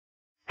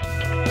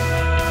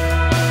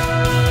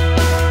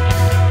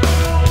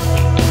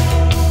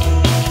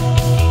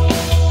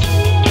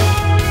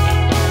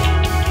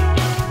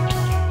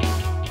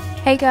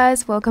Hey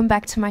guys, welcome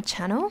back to my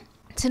channel.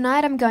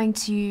 Tonight I'm going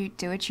to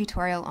do a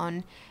tutorial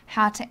on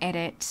how to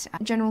edit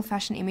general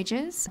fashion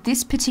images.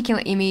 This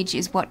particular image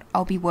is what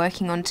I'll be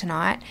working on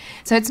tonight.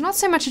 So it's not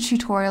so much a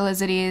tutorial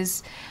as it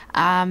is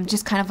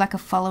just kind of like a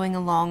following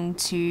along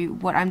to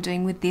what I'm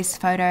doing with this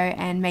photo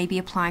and maybe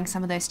applying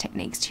some of those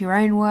techniques to your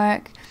own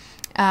work.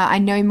 I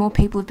know more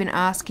people have been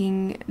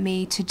asking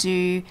me to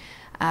do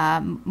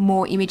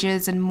more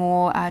images and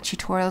more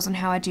tutorials on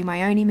how I do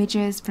my own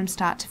images from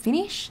start to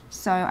finish.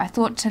 So I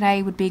thought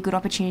today would be a good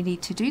opportunity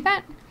to do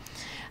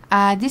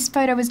that. This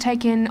photo was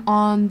taken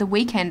on the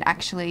weekend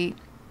actually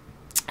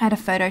at a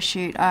photo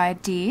shoot I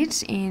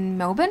did in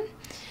Melbourne,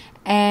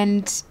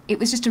 and it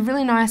was just a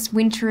really nice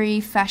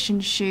wintry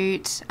fashion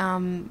shoot,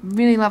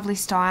 really lovely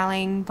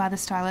styling by the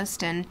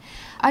stylist, and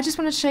I just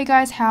wanted to show you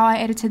guys how I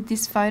edited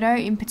this photo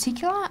in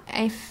particular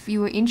if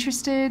you were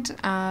interested,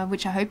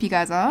 which I hope you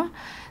guys are.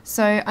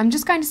 So I'm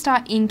just going to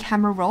start in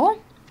camera raw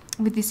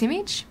with this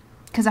image,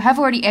 because I have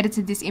already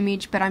edited this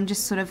image, but I'm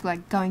just sort of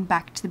like going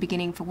back to the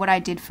beginning for what I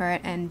did for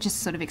it and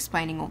just sort of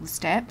explaining all the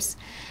steps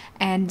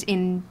and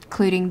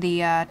including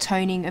the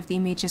toning of the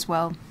image as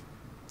well.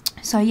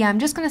 So yeah, I'm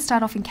just going to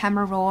start off in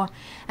camera raw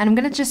and I'm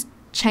going to just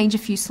change a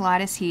few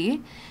sliders here.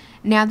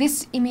 Now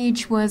this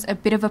image was a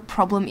bit of a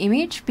problem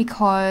image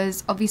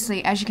because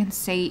obviously, as you can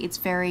see, it's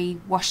very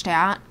washed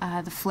out,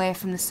 the flare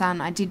from the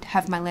sun. I did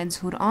have my lens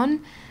hood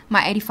on,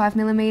 my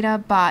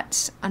 85mm,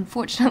 but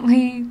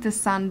unfortunately the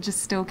sun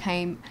just still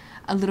came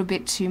a little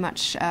bit too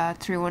much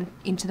through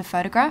into the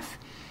photograph,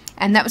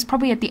 and that was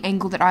probably at the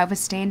angle that I was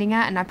standing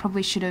at, and I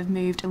probably should have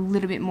moved a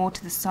little bit more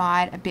to the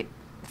side, a bit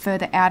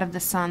further out of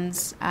the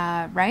sun's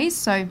rays.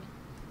 So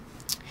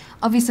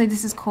obviously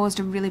this has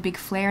caused a really big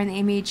flare in the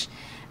image,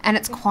 and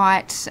it's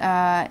quite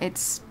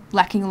it's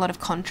lacking a lot of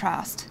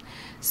contrast.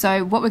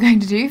 So what we're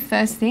going to do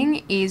first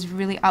thing is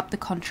really up the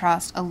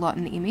contrast a lot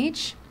in the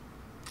image.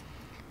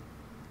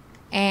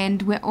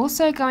 And we're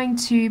also going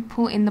to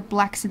pull in the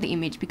blacks of the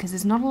image because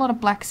there's not a lot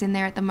of blacks in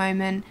there at the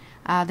moment.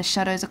 The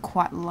shadows are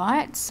quite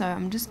light, so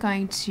I'm just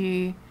going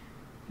to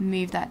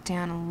move that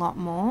down a lot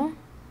more.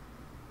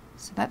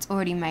 So that's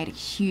already made a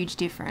huge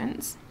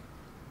difference.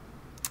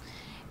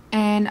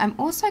 And I'm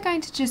also going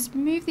to just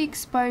move the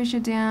exposure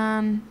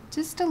down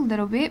just a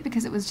little bit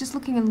because it was just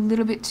looking a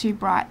little bit too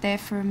bright there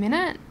for a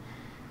minute.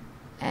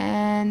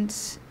 And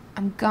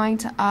I'm going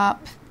to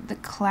up the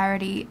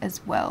clarity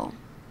as well.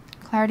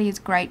 Clarity is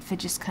great for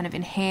just kind of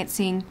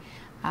enhancing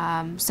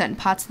certain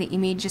parts of the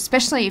image,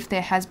 especially if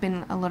there has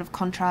been a lot of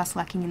contrast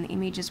lacking in the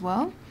image as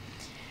well.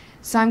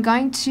 So I'm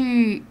going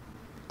to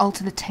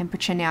alter the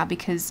temperature now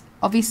because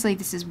obviously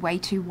this is way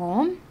too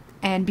warm,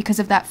 and because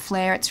of that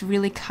flare it's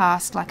really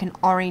cast like an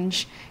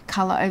orange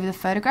color over the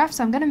photograph.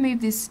 So I'm going to move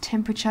this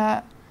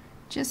temperature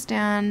just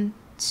down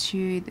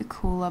to the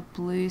cooler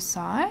blue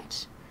side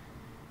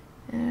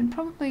and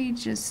probably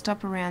just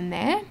stop around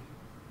there.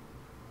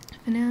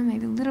 For now,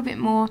 maybe a little bit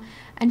more,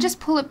 and just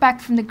pull it back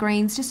from the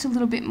greens just a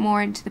little bit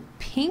more into the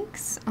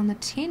pinks on the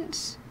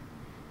tint,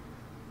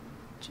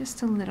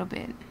 just a little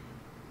bit,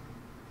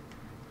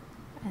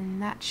 and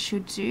that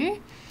should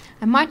do.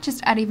 I might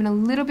just add even a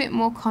little bit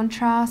more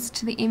contrast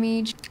to the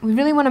image. We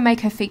really want to make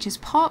her features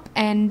pop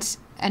and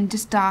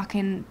just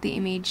darken the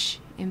image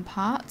in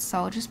parts, so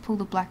I'll just pull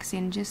the blacks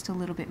in just a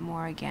little bit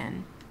more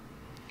again.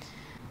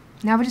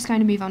 Now we're just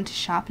going to move on to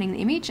sharpening the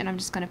image, and I'm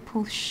just going to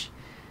push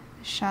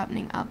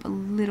sharpening up a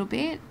little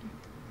bit,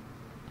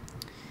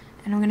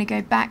 and I'm going to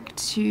go back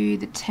to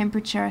the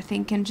temperature I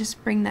think and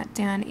just bring that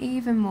down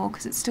even more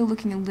because it's still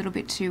looking a little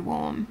bit too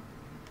warm.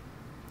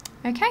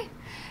 Okay,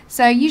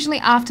 so usually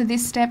after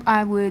this step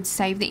I would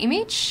save the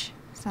image,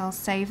 so I'll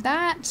save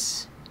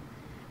that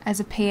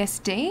as a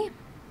PSD.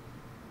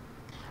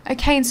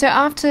 Okay, and so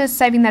after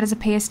saving that as a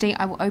PSD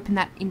I will open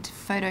that into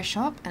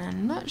Photoshop, and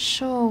I'm not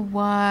sure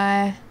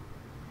why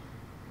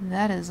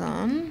that is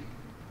on,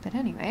 but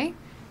anyway.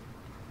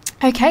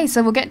 Okay,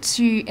 so we'll get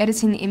to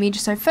editing the image.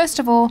 So first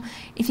of all,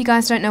 if you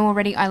guys don't know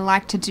already, I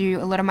like to do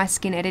a lot of my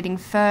skin editing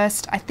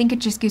first. I think it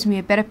just gives me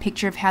a better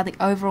picture of how the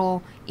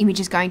overall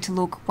image is going to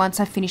look once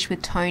I finish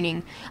with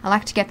toning. I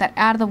like to get that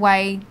out of the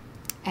way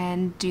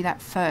and do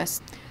that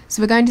first.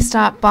 So we're going to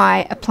start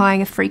by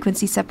applying a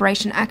frequency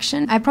separation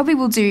action. I probably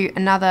will do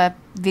another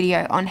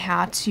video on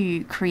how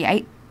to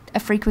create a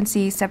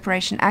frequency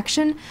separation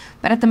action,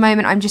 but at the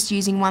moment I'm just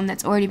using one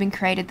that's already been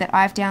created that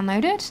I've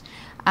downloaded.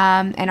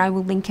 And I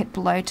will link it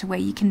below to where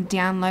you can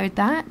download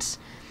that.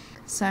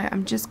 So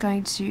I'm just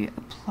going to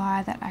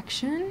apply that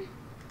action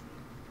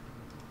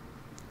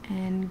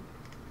and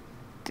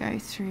go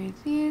through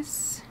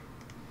this,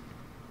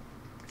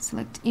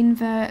 select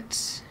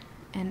invert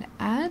and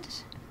add.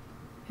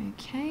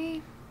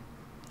 Okay,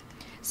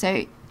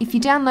 so if you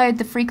download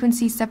the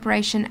frequency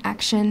separation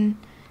action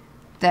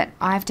that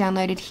I've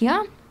downloaded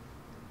here,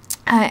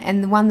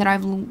 and the one that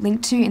I've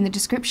linked to in the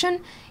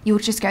description, you'll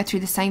just go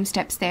through the same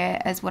steps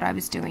there as what I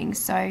was doing.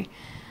 So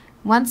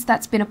once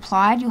that's been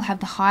applied, you'll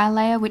have the higher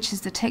layer, which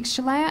is the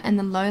texture layer, and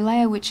the low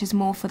layer, which is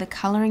more for the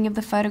colouring of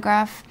the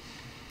photograph.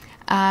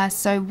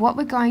 So what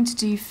we're going to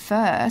do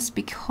first,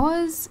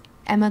 because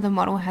Emma, the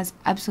model, has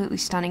absolutely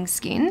stunning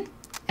skin,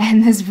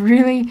 and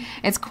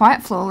it's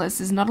quite flawless.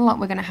 There's not a lot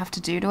we're going to have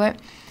to do to it.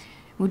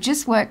 We'll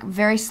just work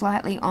very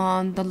slightly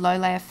on the low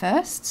layer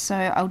first, so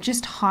I'll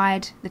just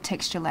hide the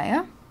texture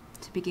layer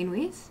to begin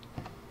with,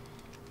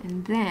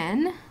 and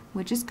then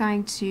we're just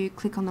going to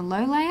click on the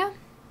low layer,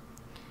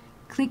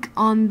 click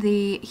on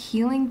the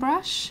healing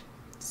brush,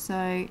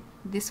 so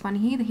this one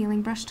here, the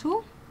healing brush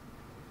tool,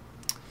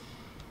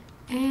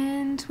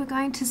 and we're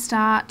going to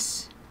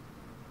start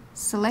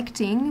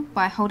selecting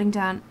by holding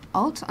down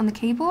Alt on the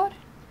keyboard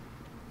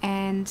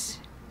and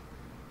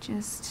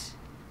just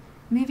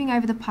moving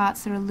over the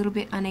parts that are a little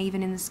bit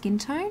uneven in the skin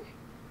tone.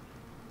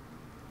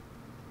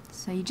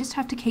 So you just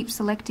have to keep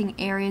selecting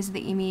areas of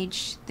the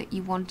image that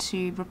you want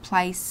to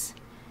replace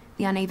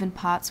the uneven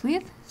parts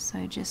with.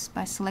 So just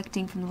by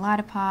selecting from the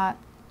lighter part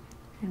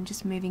and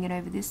just moving it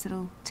over this,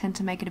 it'll tend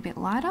to make it a bit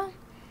lighter.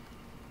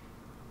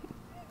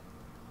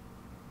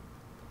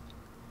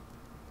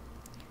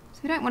 So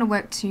we don't want to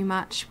work too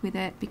much with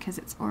it because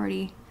it's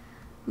already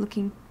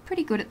looking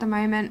pretty good at the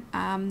moment.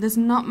 There's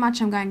not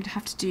much I'm going to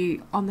have to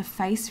do on the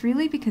face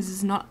really, because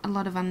there's not a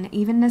lot of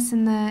unevenness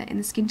in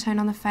the skin tone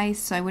on the face.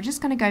 So we're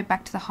just going to go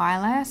back to the high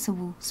layer, so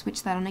we'll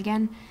switch that on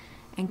again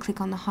and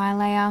click on the high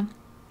layer,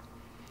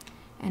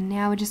 and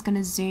now we're just going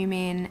to zoom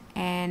in,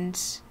 and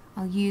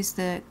I'll use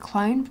the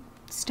clone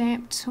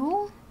stamp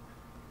tool,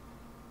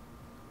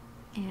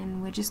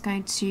 and we're just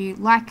going to,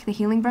 like the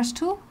healing brush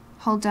tool,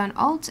 hold down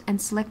Alt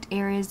and select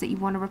areas that you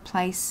want to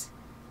replace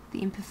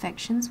the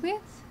imperfections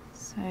with.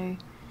 So,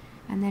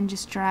 and then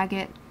just drag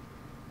it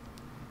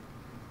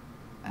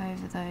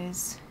over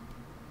those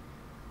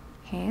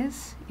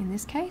hairs in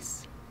this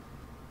case.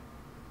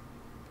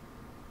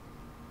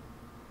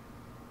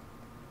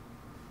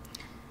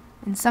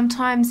 And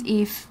sometimes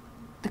if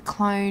the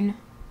clone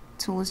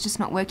tool is just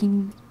not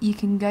working, you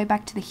can go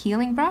back to the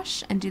healing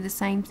brush and do the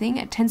same thing.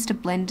 It tends to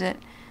blend it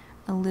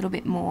a little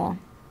bit more.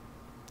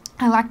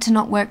 I like to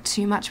not work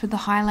too much with the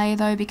high layer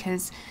though,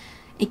 because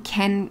it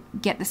can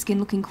get the skin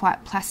looking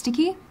quite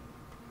plasticky,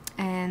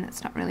 and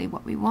that's not really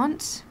what we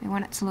want. We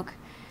want it to look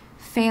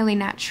fairly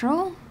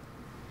natural.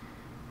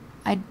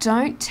 I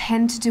don't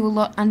tend to do a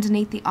lot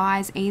underneath the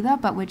eyes either,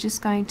 but we're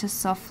just going to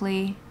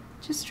softly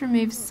just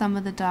remove some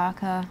of the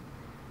darker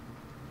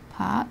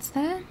parts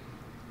there.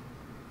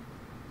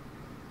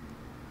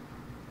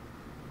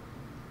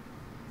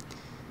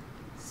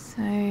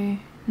 So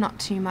not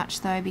too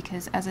much though,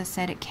 because as I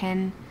said, it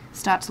can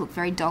start to look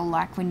very dull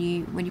like when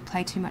you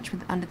play too much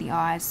with under the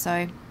eyes. So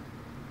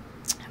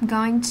I'm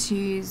going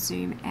to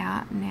zoom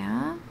out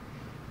now.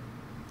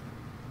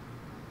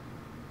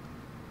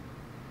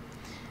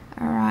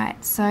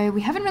 Alright, so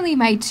we haven't really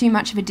made too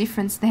much of a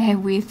difference there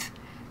with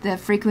the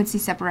frequency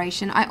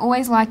separation. I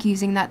always like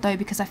using that though,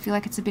 because I feel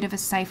like it's a bit of a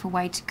safer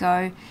way to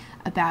go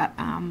about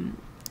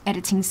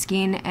editing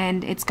skin,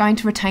 and it's going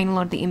to retain a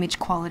lot of the image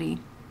quality.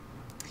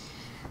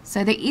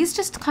 So there is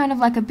just kind of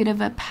like a bit of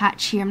a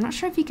patch here. I'm not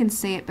sure if you can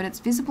see it, but it's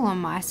visible on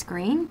my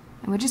screen.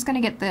 And we're just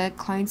going to get the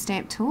clone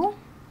stamp tool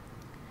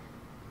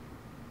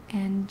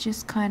and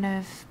just kind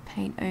of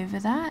paint over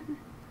that.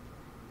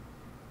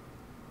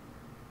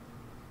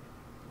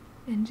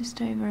 And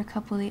just over a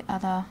couple of the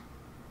other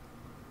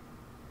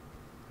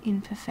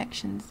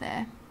imperfections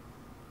there.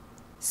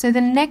 So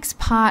the next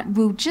part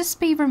will just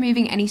be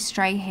removing any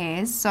stray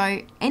hairs.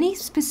 So any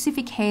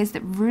specific hairs that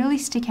really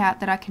stick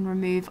out that I can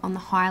remove on the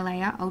high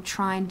layer, I'll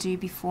try and do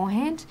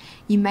beforehand.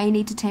 You may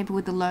need to tamper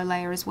with the low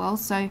layer as well.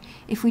 So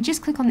if we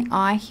just click on the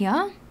eye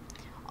here,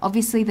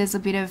 obviously there's a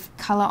bit of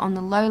color on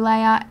the low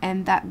layer,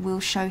 and that will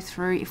show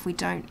through if we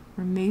don't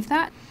remove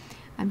that.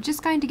 I'm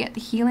just going to get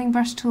the healing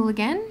brush tool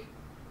again,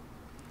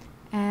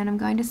 and I'm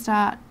going to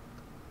start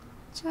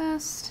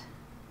just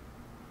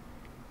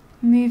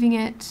moving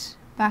it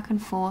back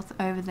and forth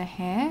over the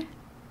hair,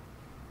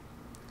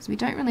 because we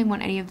don't really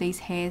want any of these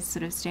hairs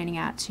sort of standing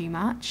out too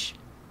much.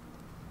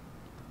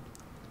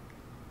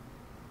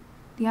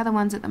 The other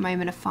ones at the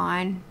moment are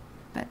fine,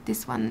 but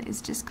this one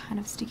is just kind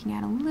of sticking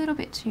out a little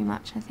bit too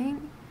much, I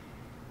think.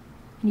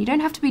 And you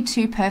don't have to be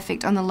too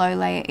perfect on the low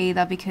layer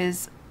either,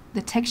 because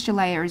the texture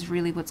layer is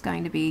really what's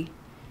going to be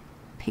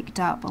picked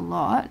up a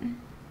lot.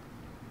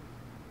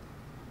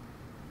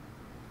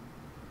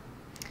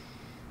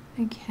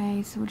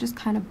 Okay, so we'll just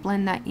kind of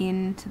blend that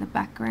into the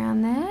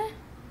background there,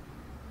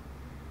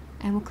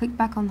 and we'll click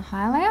back on the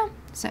high layer.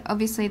 So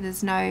obviously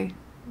there's no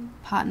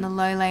part in the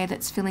low layer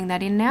that's filling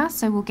that in now,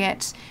 so we'll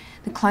get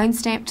the clone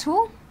stamp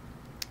tool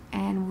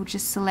and we'll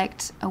just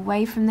select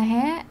away from the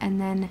hair and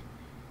then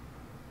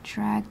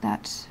drag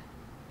that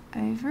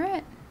over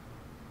it.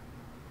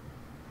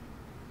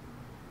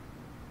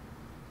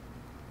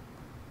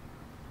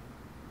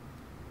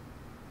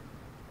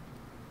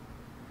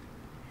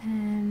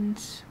 And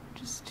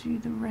just do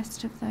the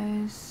rest of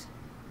those,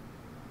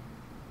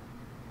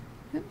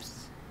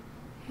 oops,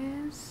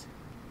 hairs.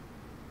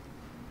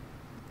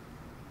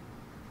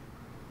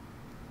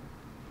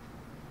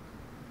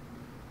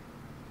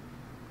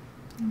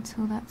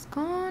 Until that's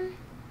gone.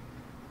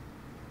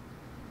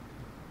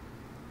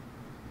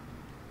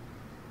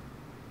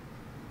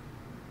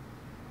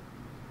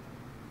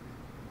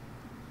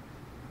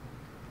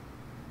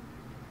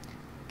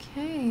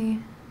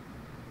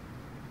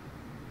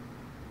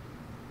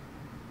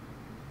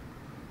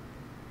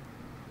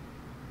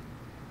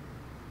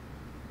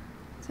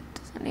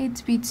 Doesn't need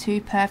to be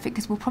too perfect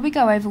because we'll probably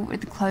go over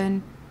with the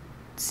clone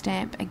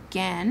stamp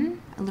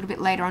again a little bit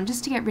later on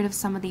just to get rid of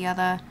some of the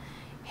other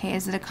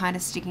hairs that are kind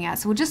of sticking out.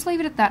 So we'll just leave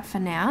it at that for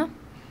now,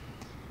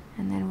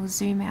 and then we'll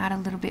zoom out a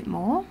little bit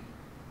more.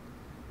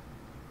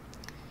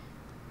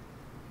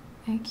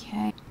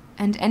 Okay,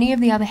 and any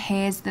of the other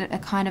hairs that are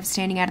kind of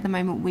standing out at the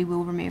moment we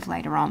will remove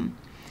later on.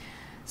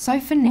 So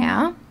for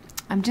now,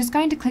 I'm just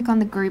going to click on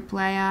the group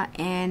layer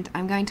and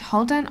I'm going to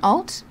hold down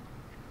Alt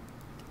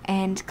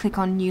and click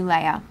on New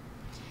Layer.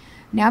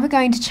 Now we're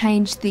going to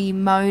change the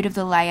mode of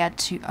the layer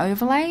to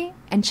Overlay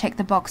and check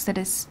the box that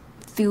is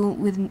filled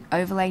with an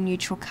Overlay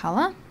neutral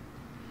color.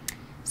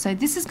 So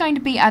this is going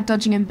to be our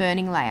dodging and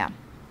burning layer.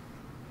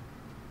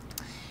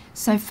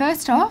 So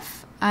first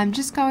off, I'm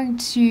just going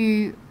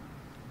to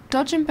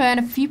dodge and burn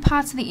a few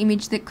parts of the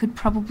image that could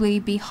probably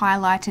be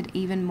highlighted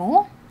even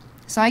more.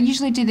 So I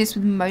usually do this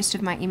with most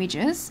of my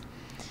images.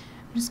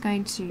 I'm just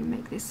going to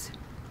make this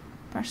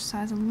brush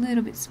size a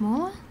little bit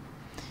smaller,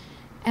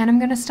 and I'm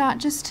going to start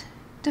just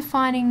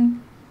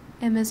defining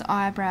Emma's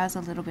eyebrows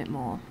a little bit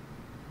more.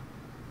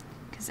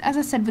 Because as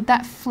I said, with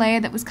that flare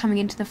that was coming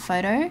into the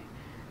photo,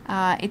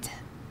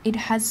 it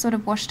has sort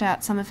of washed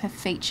out some of her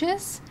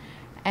features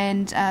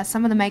and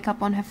some of the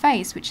makeup on her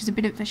face, which is a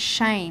bit of a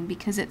shame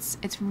because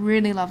it's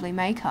really lovely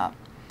makeup.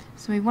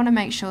 So we want to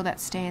make sure that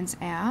stands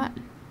out.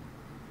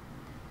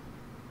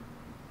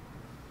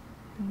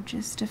 We'll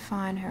just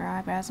define her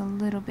eyebrows a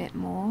little bit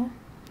more.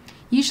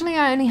 Usually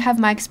I only have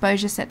my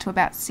exposure set to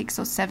about 6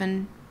 or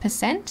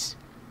 7%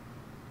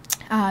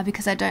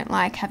 because I don't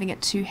like having it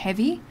too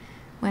heavy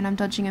when I'm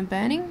dodging and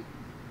burning.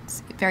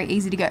 It's very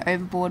easy to go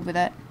overboard with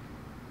it.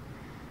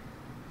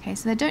 Okay,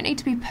 so they don't need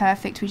to be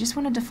perfect, we just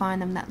want to define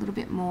them that little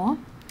bit more.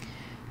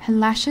 Her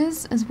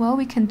lashes as well,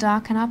 we can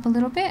darken up a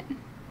little bit.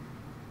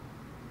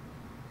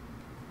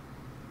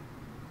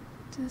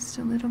 Just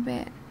a little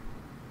bit.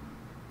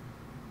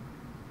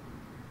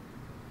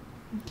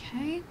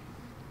 Okay,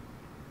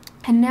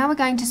 and now we're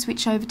going to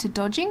switch over to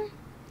dodging,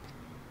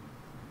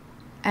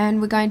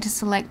 and we're going to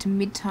select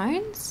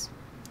midtones.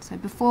 So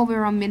before we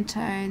were on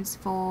midtones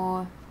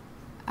for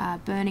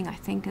burning, I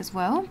think, as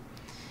well,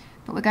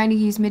 but we're going to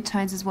use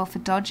midtones as well for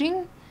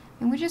dodging,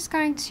 and we're just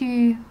going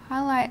to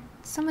highlight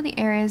some of the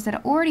areas that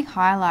are already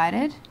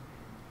highlighted,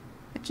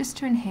 but just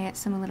to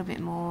enhance them a little bit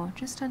more,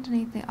 just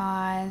underneath the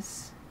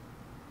eyes,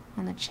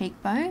 on the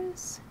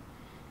cheekbones,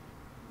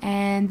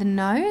 and the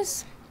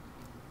nose,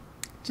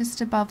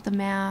 just above the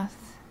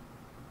mouth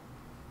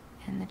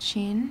and the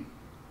chin.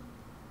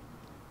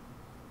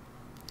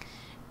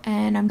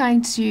 And I'm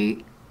going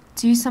to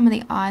do some of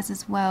the eyes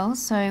as well,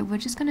 so we're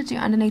just going to do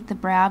underneath the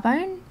brow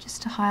bone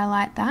just to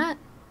highlight that.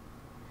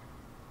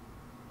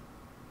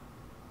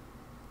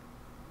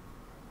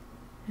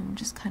 And we'll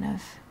just kind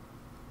of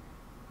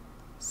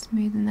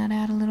smoothen that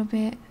out a little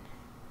bit.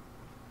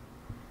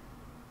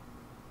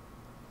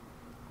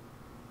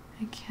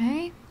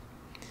 Okay.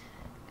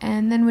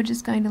 And then we're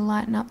just going to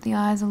lighten up the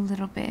eyes a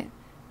little bit.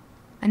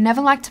 I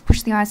never like to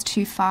push the eyes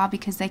too far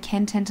because they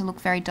can tend to look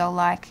very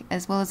doll-like,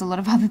 as well as a lot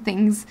of other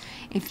things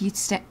if you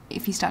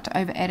start to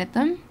over-edit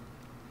them.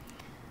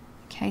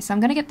 Okay, so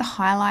I'm going to get the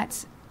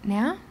highlights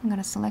now. I'm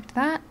going to select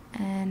that,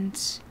 and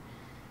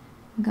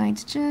I'm going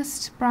to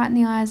just brighten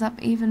the eyes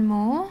up even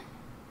more.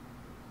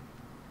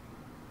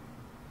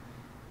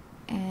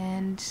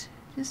 And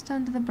just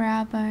under the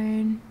brow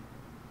bone.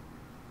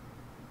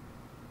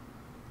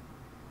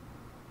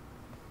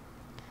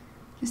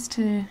 Just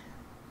to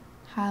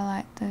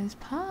highlight those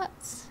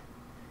parts,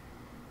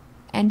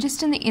 and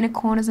just in the inner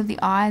corners of the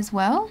eye as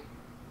well.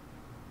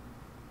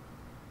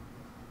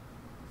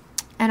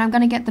 And I'm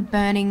going to get the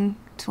burning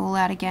tool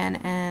out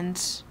again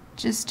and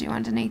just do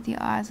underneath the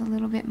eyes a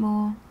little bit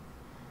more.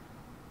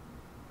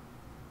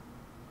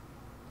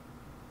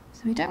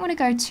 So we don't want to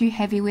go too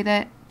heavy with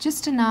it,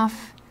 just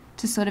enough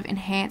to sort of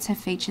enhance her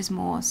features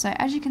more. So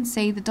as you can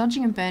see, the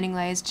dodging and burning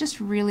layers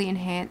just really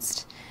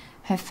enhanced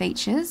her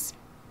features.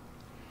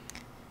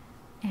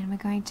 And we're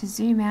going to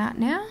zoom out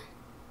now.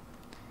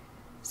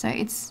 So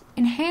it's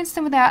enhanced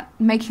them without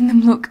making them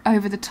look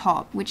over the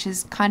top, which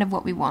is kind of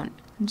what we want.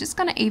 I'm just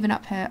going to even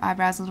up her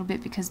eyebrows a little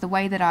bit because the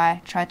way that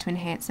I tried to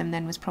enhance them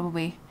then was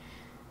probably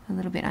a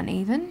little bit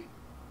uneven.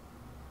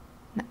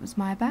 That was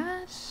my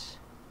bad.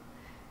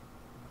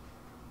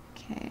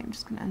 Okay, I'm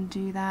just going to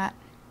undo that.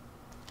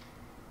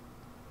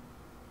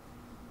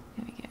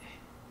 There we go.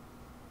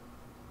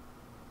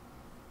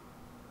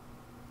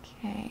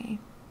 Okay.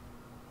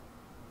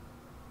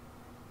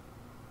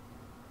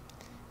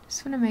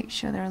 Just want to make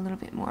sure they're a little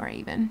bit more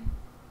even.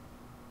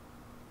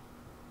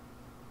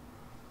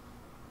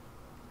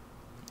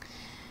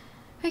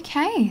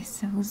 Okay,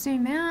 so we'll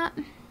zoom out.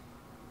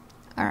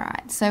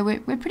 Alright, so we're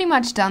pretty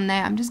much done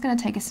there. I'm just going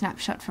to take a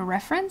snapshot for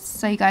reference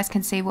so you guys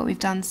can see what we've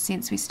done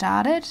since we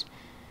started.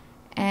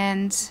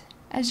 And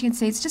as you can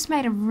see, it's just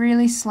made a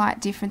really slight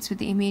difference with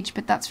the image,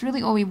 but that's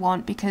really all we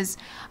want because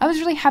I was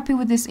really happy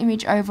with this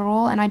image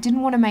overall and I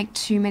didn't want to make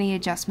too many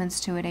adjustments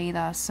to it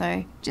either,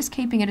 so just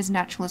keeping it as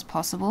natural as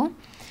possible.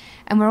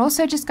 And we're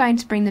also just going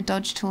to bring the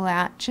dodge tool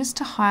out just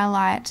to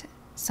highlight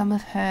some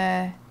of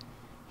her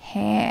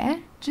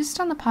hair, just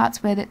on the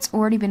parts where it's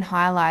already been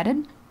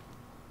highlighted.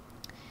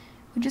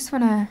 We just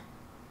want to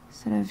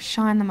sort of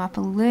shine them up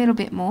a little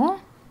bit more.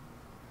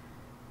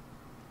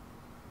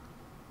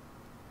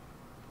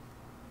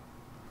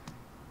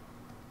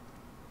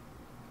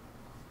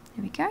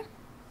 There we go.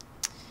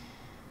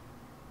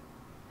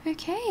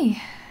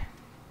 Okay,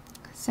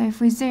 so if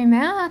we zoom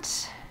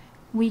out,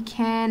 we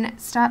can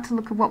start to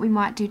look at what we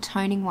might do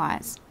toning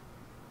wise.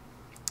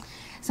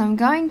 So I'm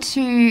going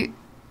to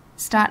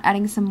start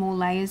adding some more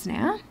layers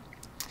now,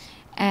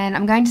 and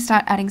I'm going to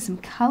start adding some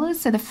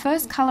colors. So the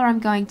first color I'm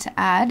going to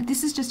add,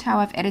 this is just how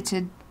I've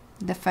edited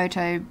the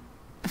photo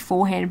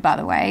beforehand, by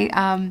the way,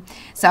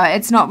 so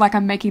it's not like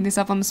I'm making this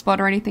up on the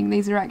spot or anything.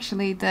 These are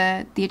actually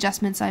the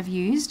adjustments I've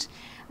used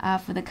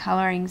for the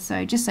coloring,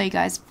 so just so you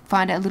guys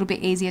find it a little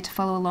bit easier to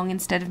follow along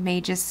instead of me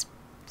just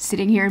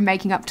sitting here and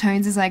making up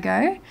tones as I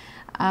go.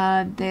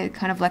 They're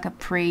kind of like a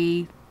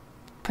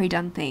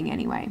pre-done thing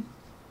anyway.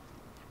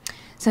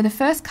 So the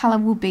first color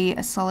will be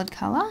a solid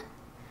color,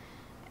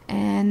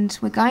 and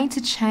we're going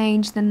to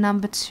change the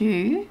number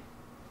to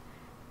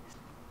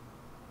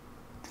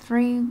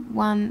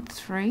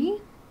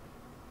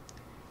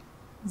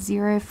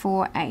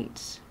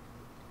 313048,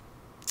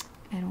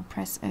 and we'll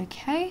press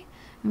OK.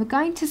 And we're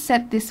going to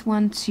set this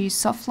one to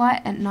soft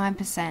light at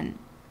 9%.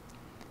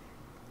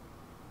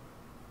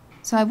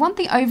 So I want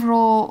the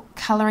overall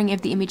colouring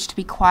of the image to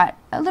be quite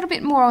a little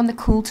bit more on the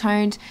cool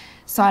toned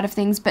side of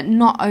things, but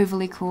not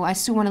overly cool. I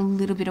still want a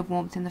little bit of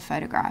warmth in the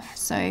photograph.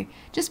 So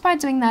just by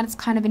doing that, it's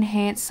kind of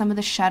enhanced some of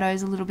the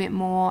shadows a little bit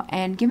more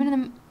and given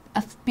them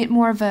a bit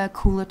more of a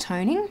cooler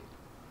toning.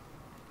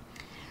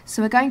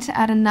 So we're going to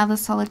add another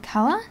solid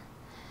colour,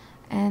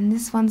 and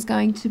this one's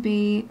going to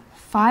be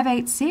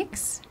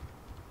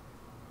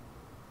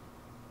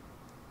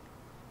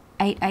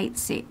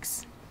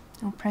 586886.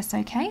 I'll press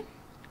OK.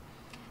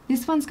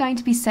 This one's going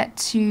to be set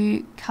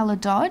to colour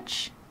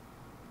dodge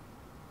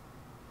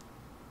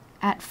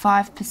at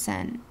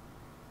 5%.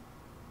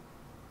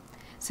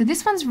 So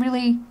this one's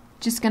really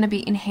just going to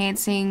be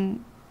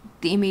enhancing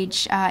the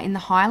image in the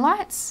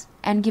highlights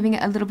and giving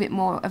it a little bit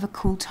more of a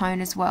cool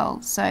tone as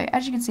well. So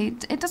as you can see,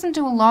 it doesn't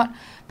do a lot,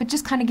 but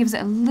just kind of gives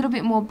it a little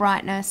bit more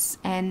brightness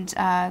and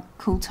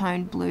cool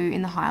tone blue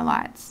in the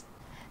highlights.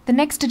 The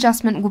next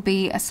adjustment will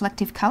be a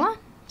selective colour.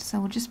 So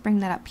we'll just bring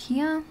that up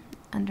here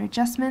under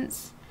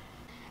adjustments.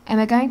 And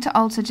we're going to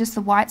alter just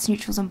the whites,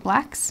 neutrals and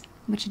blacks,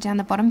 which are down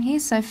the bottom here.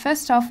 So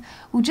first off,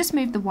 we'll just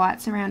move the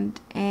whites around,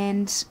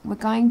 and we're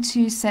going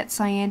to set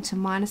cyan to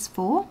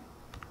 -4,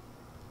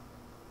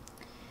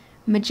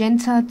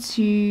 magenta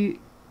to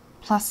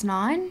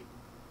 +9,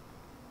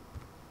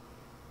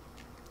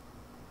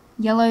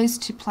 yellows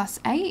to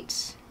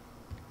 +8,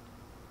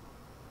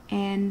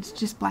 and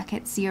just black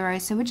at 0.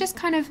 So we're just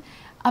kind of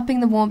upping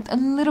the warmth a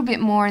little bit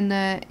more in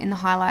the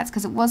highlights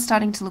because it was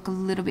starting to look a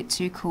little bit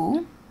too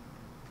cool.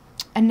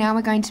 And now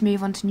we're going to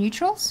move on to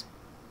neutrals.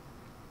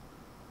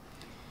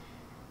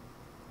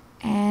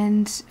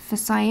 And for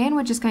cyan,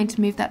 we're just going to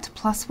move that to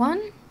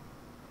 +1.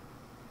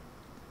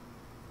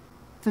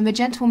 For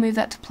magenta, we'll move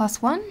that to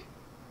 +1.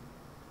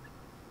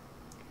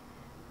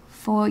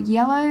 For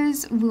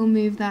yellows, we'll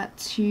move that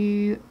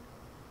to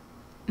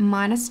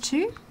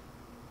 -2.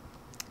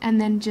 And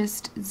then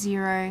just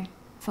 0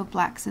 for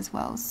blacks as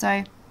well.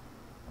 So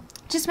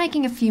just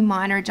making a few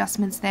minor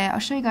adjustments there. I'll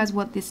show you guys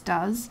what this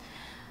does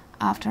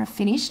after I've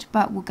finished,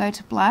 but we'll go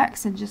to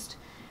blacks and just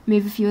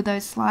move a few of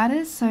those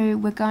sliders. So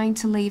we're going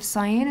to leave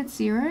cyan at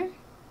 0.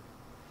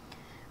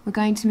 We're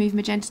going to move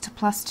magenta to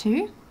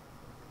 +2.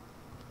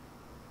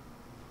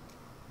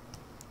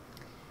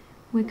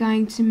 We're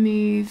going to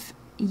move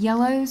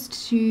yellows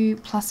to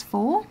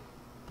 +4,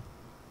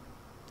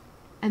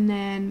 and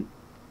then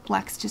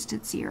blacks just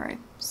at 0.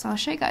 So I'll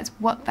show you guys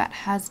what that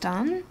has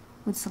done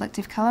with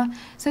selective colour.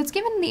 So it's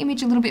given the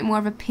image a little bit more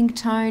of a pink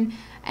tone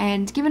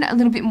and given it a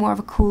little bit more of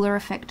a cooler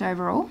effect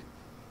overall.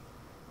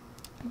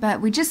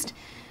 But we just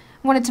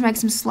wanted to make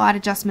some slight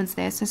adjustments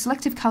there, so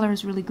selective colour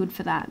is really good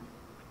for that.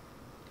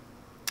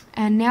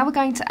 And now we're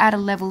going to add a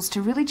levels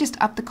to really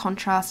just up the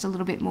contrast a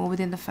little bit more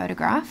within the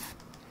photograph.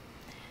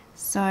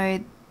 So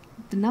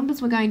the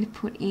numbers we're going to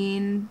put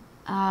in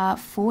are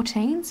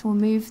 14, so we'll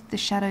move the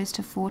shadows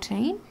to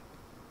 14.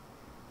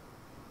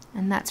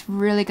 And that's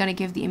really going to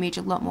give the image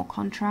a lot more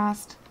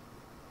contrast.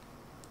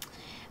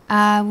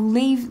 We'll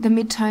leave the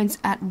midtones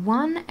at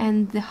 1,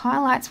 and the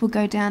highlights will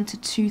go down to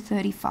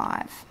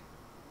 235.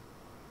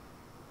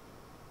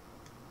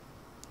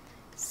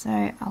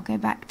 So I'll go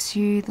back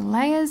to the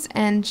layers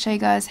and show you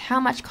guys how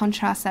much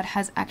contrast that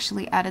has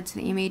actually added to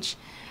the image,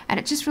 and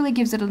it just really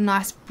gives it a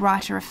nice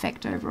brighter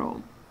effect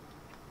overall.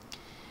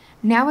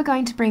 Now we're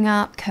going to bring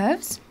up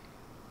curves.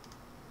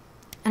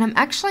 And I'm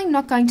actually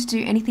not going to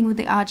do anything with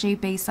the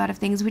RGB side of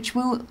things, which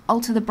will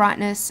alter the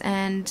brightness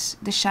and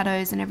the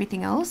shadows and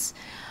everything else.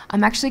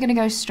 I'm actually going to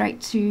go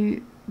straight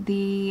to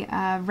the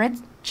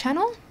red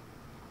channel.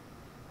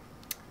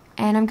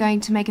 And I'm going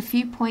to make a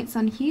few points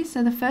on here.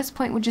 So the first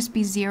point will just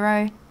be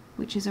 0,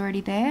 which is already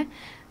there.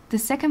 The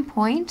second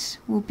point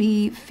will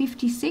be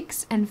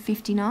 56 and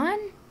 59.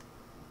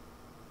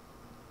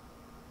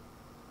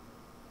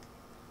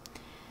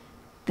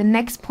 The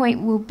next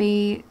point will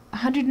be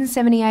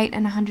 178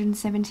 and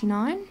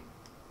 179.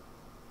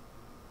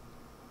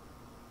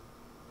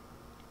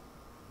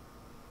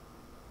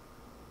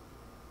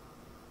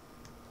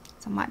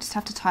 So I might just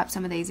have to type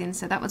some of these in.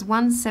 So that was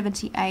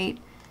 178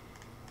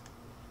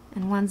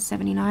 and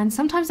 179.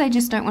 Sometimes I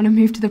just don't want to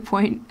move to the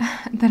point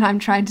that I'm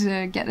trying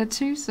to get it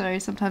to, so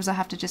sometimes I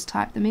have to just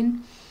type them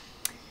in.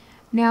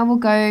 Now we'll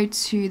go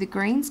to the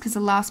greens, because the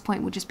last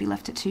point will just be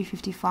left at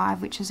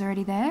 255, which is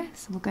already there.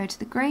 So we'll go to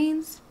the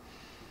greens.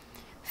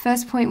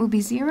 First point will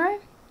be 0.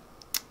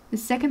 The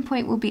second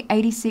point will be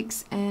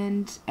 86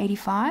 and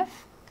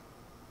 85.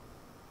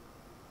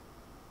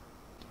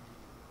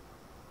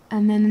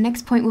 And then the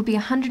next point will be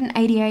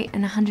 188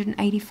 and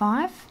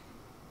 185.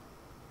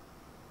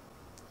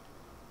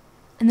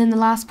 And then the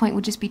last point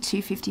will just be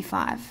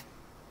 255.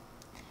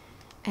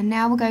 And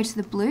now we'll go to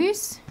the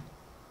blues.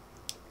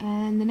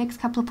 And the next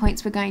couple of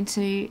points we're going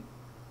to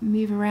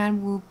move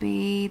around will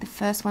be, the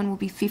first one will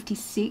be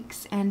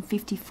 56 and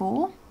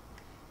 54.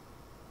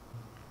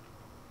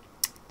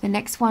 The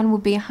next one will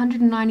be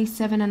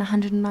 197 and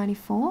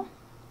 194.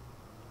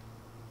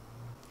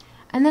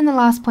 And then the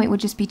last point will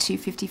just be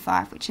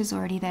 255, which is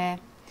already there.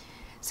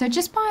 So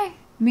just by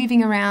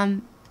moving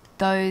around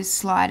those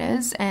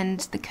sliders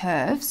and the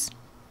curves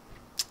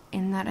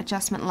in that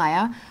adjustment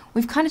layer,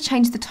 we've kind of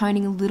changed the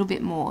toning a little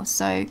bit more.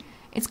 So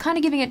it's kind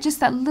of giving it just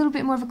that little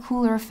bit more of a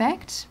cooler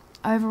effect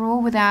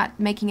overall without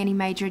making any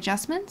major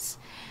adjustments.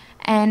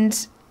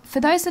 And for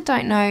those that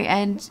don't know,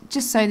 and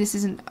just so this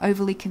isn't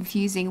overly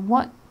confusing,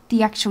 what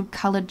the actual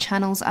colored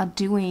channels are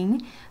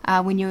doing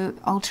when you're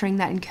altering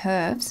that in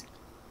curves,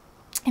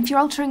 if you're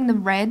altering the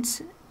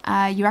reds,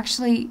 you're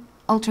actually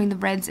altering the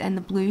reds and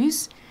the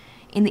blues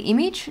in the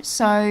image.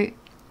 So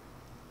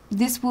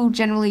this will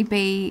generally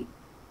be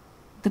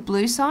the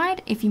blue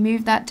side. If you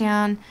move that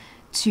down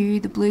to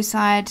the blue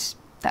side,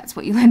 that's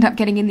what you'll end up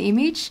getting in the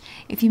image.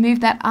 If you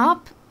move that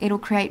up, it'll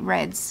create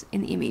reds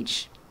in the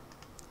image.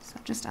 So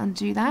I'll just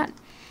undo that.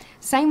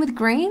 Same with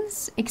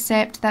greens,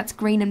 except that's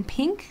green and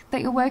pink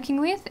that you're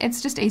working with.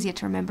 It's just easier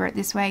to remember it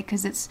this way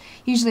because it's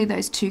usually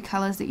those two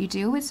colors that you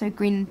deal with, so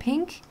green and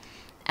pink.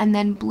 And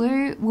then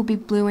blue will be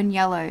blue and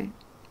yellow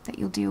that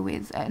you'll deal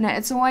with. And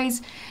it's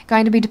always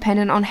going to be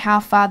dependent on how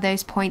far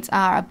those points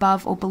are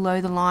above or below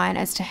the line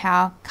as to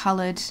how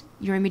coloured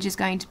your image is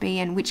going to be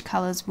and which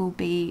colours will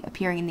be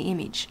appearing in the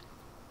image.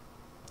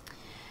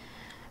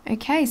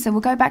 Okay, so we'll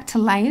go back to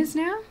layers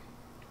now.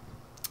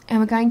 And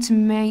we're going to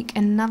make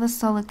another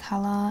solid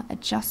colour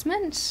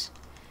adjustment.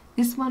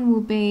 This one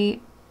will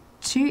be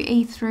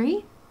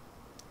 2E3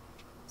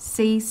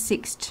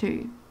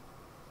 C62.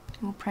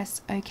 We'll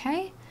press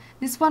OK.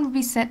 This one will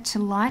be set to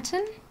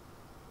lighten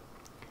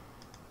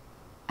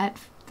at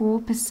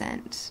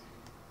 4%.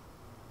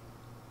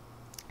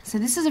 So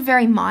this is a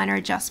very minor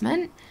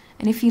adjustment,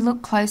 and if you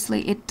look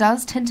closely, it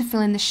does tend to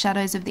fill in the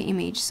shadows of the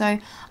image. So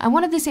I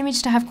wanted this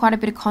image to have quite a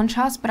bit of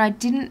contrast, but I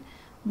didn't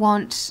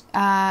want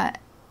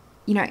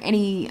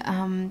any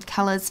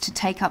colours to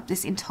take up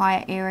this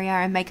entire area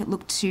and make it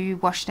look too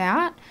washed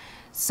out.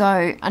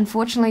 So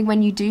unfortunately,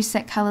 when you do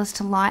set colours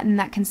to lighten,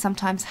 that can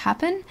sometimes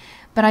happen.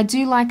 But I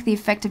do like the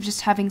effect of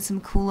just having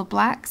some cooler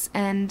blacks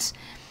and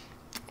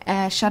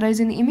shadows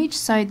in the image.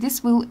 So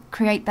this will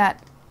create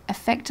that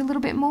effect a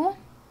little bit more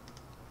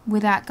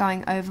without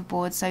going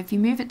overboard. So if you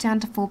move it down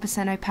to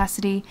 4%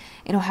 opacity,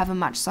 it'll have a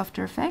much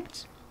softer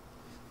effect.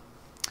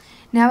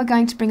 Now we're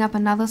going to bring up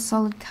another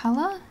solid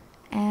colour,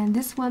 and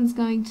this one's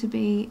going to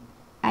be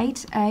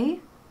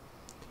 8A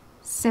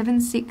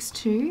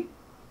 762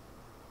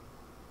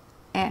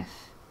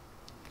 F.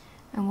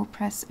 And we'll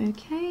press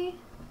OK.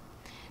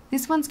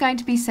 This one's going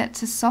to be set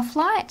to soft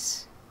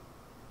light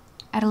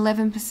at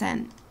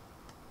 11%.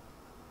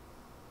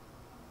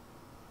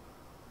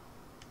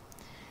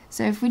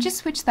 So if we just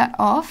switch that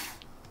off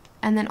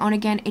and then on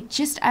again, it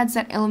just adds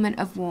that element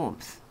of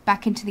warmth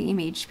back into the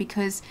image,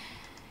 because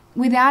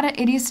without it,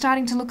 it is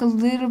starting to look a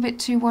little bit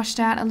too washed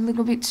out, a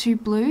little bit too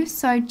blue.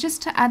 So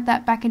just to add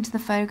that back into the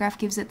photograph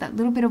gives it that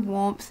little bit of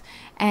warmth,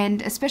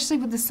 and especially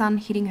with the sun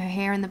hitting her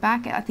hair in the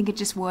back, I think it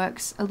just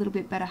works a little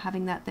bit better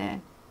having that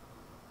there.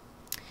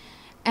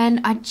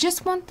 And I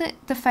just want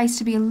the face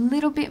to be a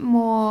little bit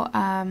more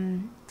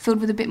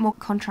filled with a bit more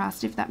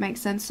contrast, if that makes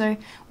sense. So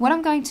what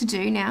I'm going to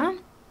do now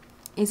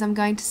is I'm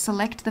going to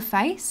select the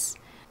face,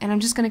 and I'm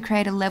just going to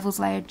create a levels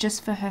layer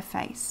just for her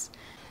face.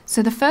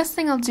 So the first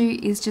thing I'll do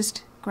is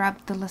just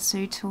grab the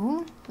lasso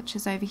tool, which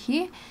is over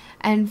here,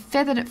 and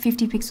feathered at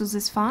 50 pixels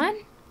is fine.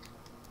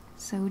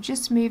 So we'll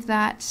just move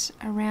that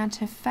around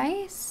her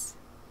face.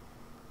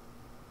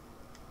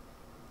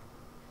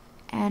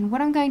 And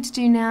what I'm going to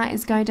do now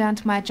is go down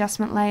to my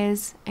adjustment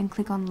layers and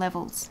click on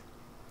levels.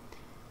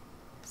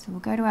 So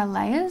we'll go to our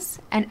layers,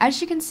 and as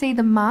you can see,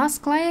 the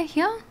mask layer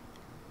here,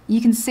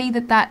 you can see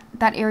that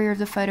area of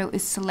the photo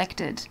is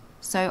selected.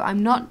 So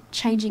I'm not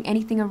changing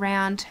anything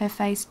around her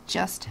face,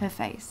 just her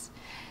face.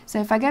 So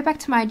if I go back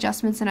to my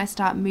adjustments and I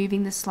start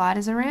moving the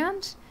sliders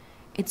around,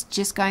 it's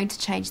just going to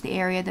change the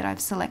area that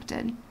I've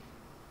selected.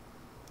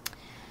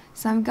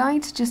 So I'm going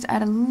to just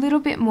add a little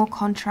bit more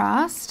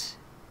contrast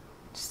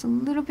just a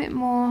little bit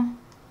more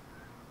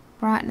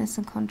brightness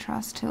and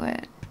contrast to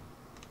it.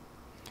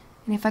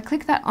 And if I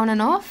click that on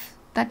and off,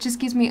 that just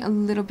gives me a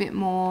little bit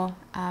more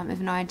of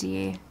an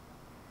idea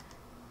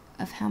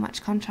of how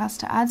much contrast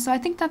to add. So I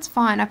think that's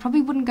fine. I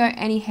probably wouldn't go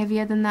any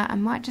heavier than that. I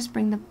might just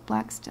bring the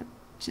black step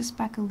just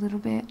back a little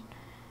bit,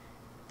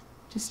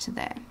 just to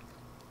there.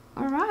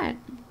 Alright.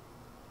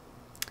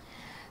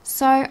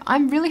 So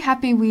I'm really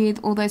happy with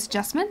all those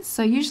adjustments.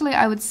 So usually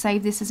I would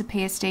save this as a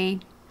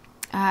PSD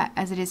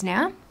as it is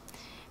now.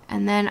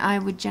 And then I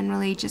would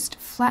generally just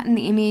flatten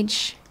the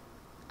image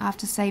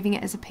after saving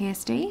it as a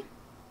PSD.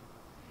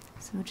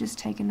 So we'll just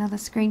take another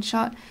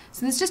screenshot.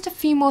 So there's just a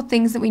few more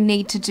things that we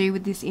need to do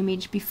with this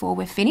image before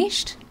we're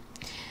finished.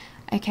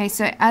 Okay,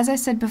 so as I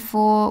said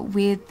before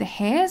with the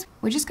hairs,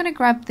 we're just going to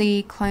grab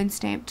the clone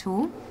stamp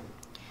tool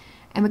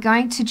and we're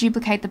going to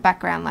duplicate the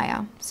background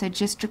layer. So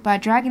just by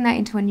dragging that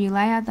into a new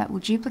layer, that will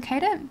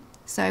duplicate it.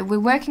 So we're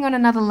working on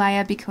another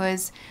layer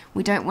because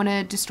we don't want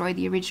to destroy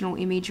the original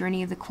image or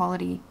any of the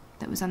quality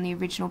that was on the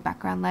original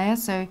background layer.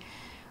 So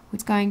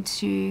we're going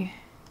to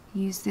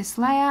use this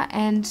layer,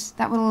 and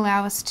that will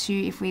allow us to,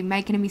 if we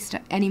make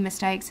any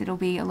mistakes, it'll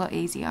be a lot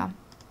easier.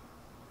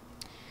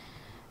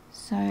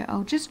 So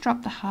I'll just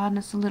drop the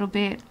hardness a little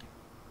bit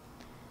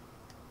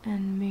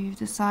and move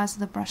the size of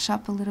the brush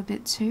up a little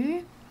bit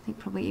too. I think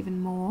probably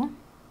even more.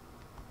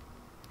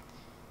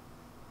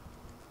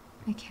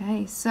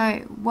 Okay, so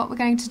what we're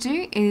going to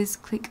do is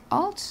click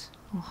Alt,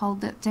 or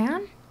hold that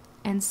down,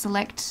 and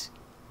select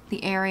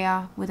the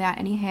area without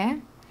any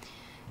hair.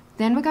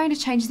 Then we're going to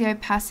change the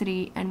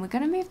opacity, and we're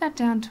going to move that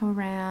down to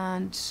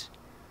around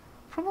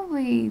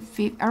probably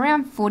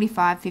around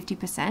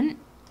 45–50%.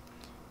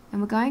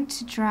 And we're going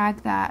to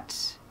drag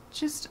that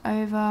just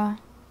over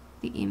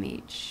the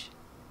image.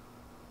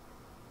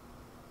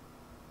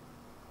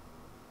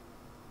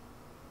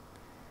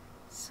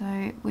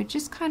 So we're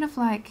just kind of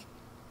like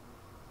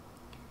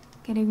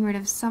getting rid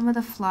of some of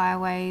the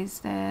flyaways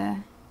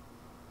there,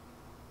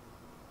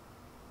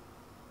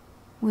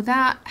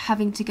 without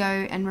having to go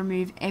and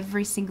remove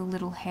every single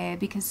little hair,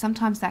 because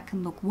sometimes that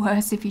can look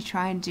worse if you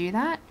try and do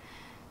that.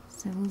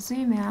 So we'll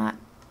zoom out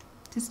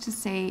just to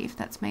see if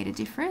that's made a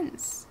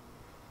difference.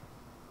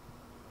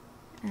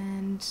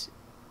 And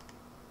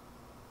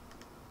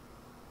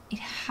it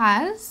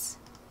has,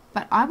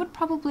 but I would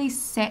probably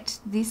set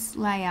this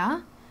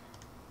layer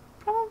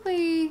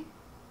probably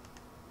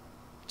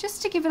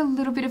just to give it a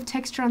little bit of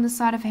texture on the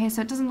side of her hair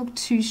so it doesn't look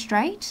too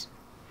straight.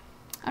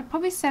 I'd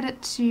probably set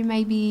it to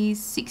maybe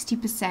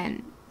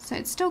 60%. So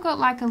it's still got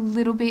like a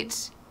little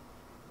bit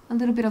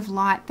of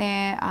light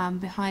there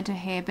behind her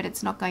hair, but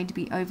it's not going to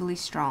be overly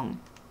strong.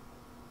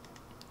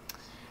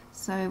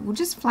 So we'll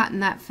just flatten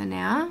that for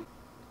now.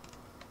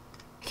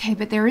 Okay,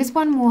 but there is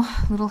one more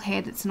little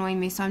hair that's annoying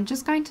me, so I'm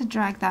just going to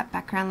drag that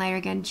background layer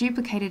again,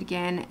 duplicate it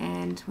again,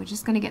 and we're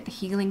just going to get the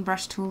healing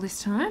brush tool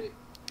this time.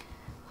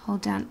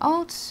 Hold down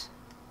Alt,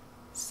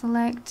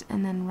 select,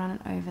 and then run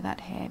it over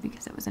that hair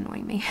because it was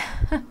annoying me.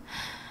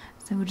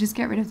 So we'll just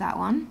get rid of that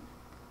one.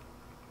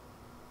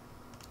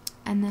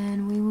 And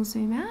then we will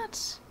zoom out.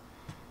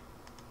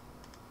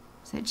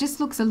 So it just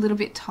looks a little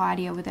bit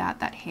tidier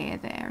without that hair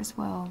there as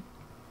well.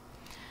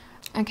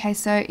 Okay,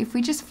 so if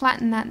we just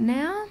flatten that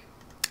now,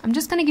 I'm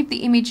just going to give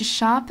the image a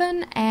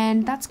sharpen,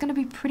 and that's going to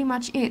be pretty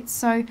much it.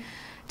 So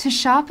to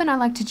sharpen, I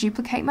like to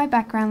duplicate my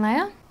background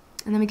layer,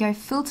 and then we go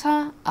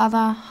Filter,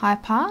 Other, High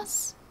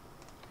Pass.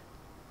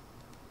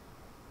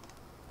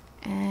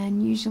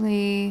 And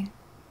usually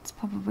it's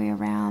probably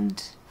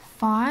around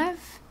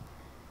 5.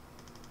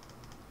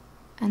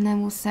 And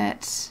then we'll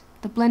set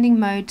the blending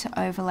mode to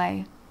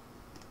overlay.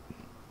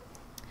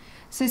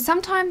 So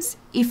sometimes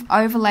if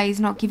overlay is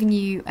not giving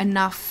you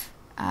enough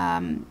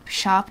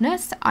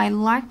sharpness, I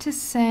like to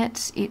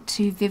set it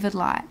to vivid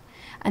light,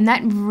 and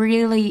that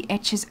really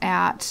etches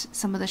out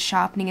some of the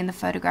sharpening in the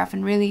photograph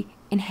and really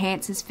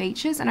enhances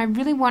features. And I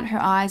really want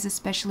her eyes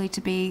especially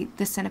to be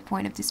the center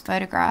point of this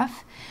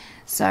photograph.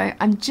 So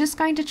I'm just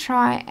going to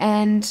try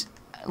and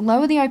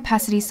lower the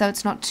opacity so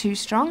it's not too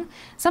strong.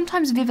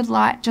 Sometimes vivid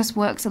light just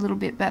works a little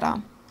bit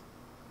better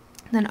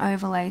than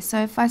overlay.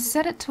 So if I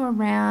set it to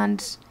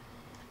around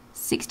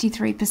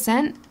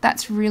 63%,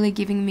 that's really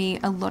giving me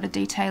a lot of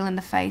detail in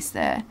the face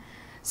there.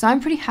 So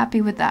I'm pretty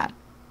happy with that.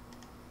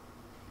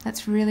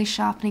 That's really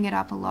sharpening it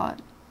up a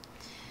lot.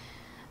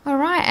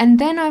 Alright, and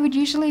then I would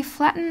usually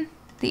flatten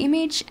the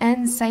image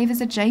and save as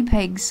a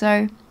JPEG.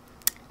 So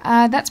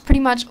that's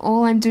pretty much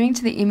all I'm doing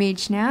to the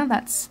image now.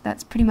 That's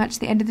pretty much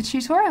the end of the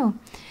tutorial.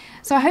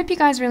 So I hope you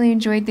guys really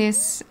enjoyed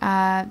this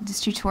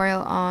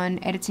tutorial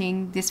on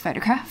editing this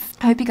photograph.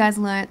 I hope you guys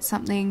learnt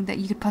something that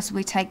you could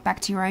possibly take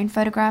back to your own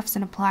photographs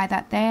and apply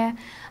that there.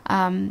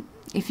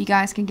 If you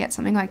guys can get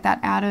something like that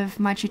out of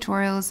my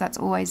tutorials, that's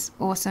always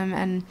awesome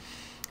and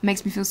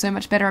makes me feel so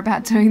much better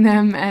about doing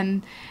them,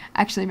 and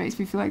actually makes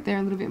me feel like they're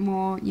a little bit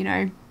more, you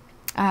know,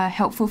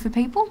 helpful for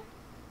people.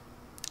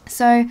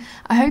 So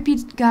I hope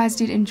you guys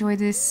did enjoy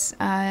this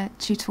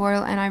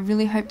tutorial, and I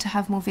really hope to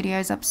have more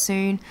videos up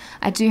soon.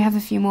 I do have a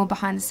few more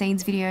behind the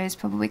scenes videos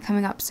probably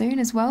coming up soon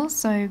as well,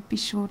 so be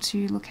sure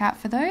to look out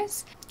for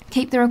those.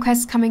 Keep the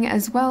requests coming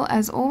as well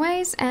as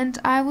always, and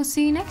I will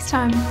see you next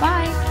time.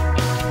 Bye!